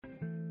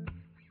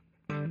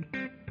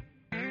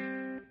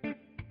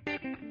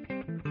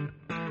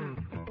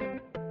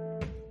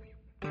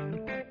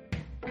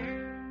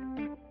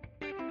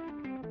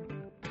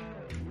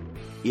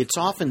It's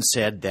often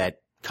said that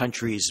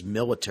countries'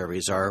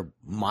 militaries are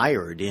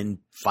mired in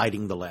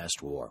fighting the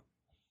last war.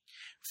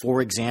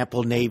 For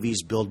example,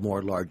 navies build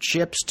more large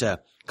ships to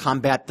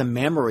combat the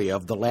memory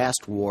of the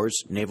last war's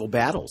naval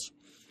battles,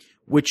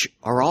 which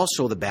are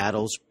also the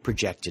battles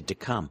projected to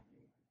come.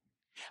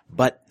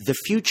 But the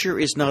future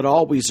is not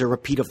always a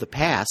repeat of the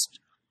past,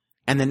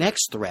 and the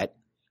next threat,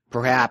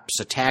 perhaps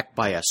attack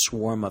by a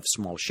swarm of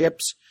small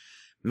ships,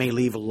 may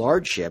leave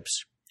large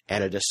ships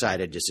at a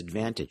decided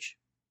disadvantage.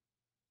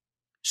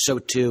 So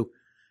too,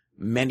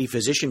 many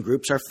physician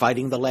groups are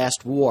fighting the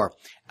last war,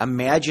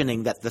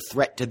 imagining that the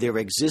threat to their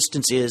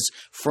existence is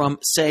from,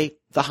 say,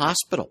 the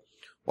hospital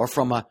or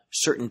from a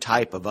certain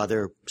type of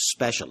other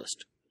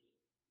specialist.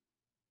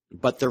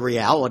 But the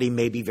reality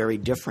may be very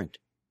different.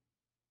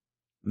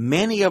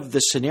 Many of the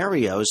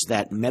scenarios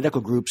that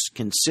medical groups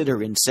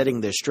consider in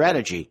setting their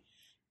strategy,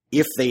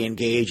 if they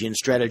engage in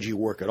strategy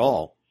work at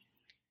all,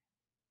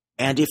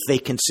 and if they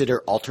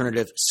consider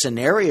alternative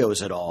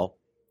scenarios at all,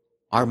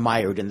 are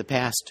mired in the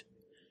past.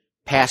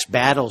 Past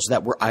battles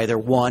that were either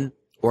won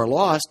or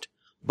lost,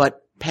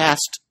 but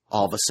past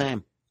all the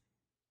same.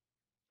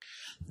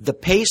 The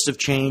pace of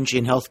change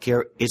in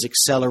healthcare is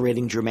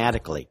accelerating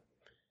dramatically.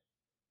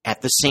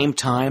 At the same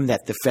time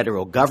that the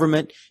federal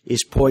government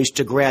is poised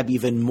to grab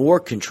even more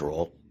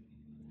control,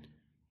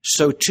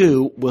 so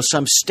too will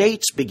some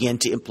states begin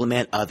to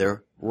implement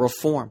other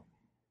reform.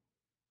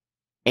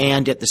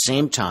 And at the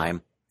same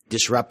time,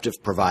 disruptive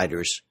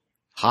providers,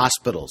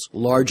 hospitals,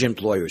 large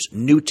employers,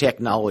 new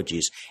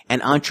technologies,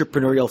 and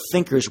entrepreneurial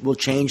thinkers will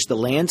change the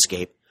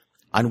landscape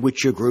on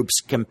which your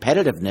group's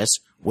competitiveness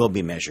will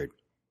be measured.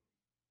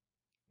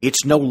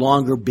 It's no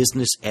longer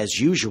business as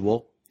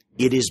usual,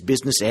 it is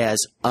business as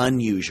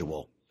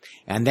unusual,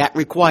 and that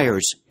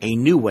requires a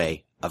new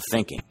way of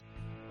thinking.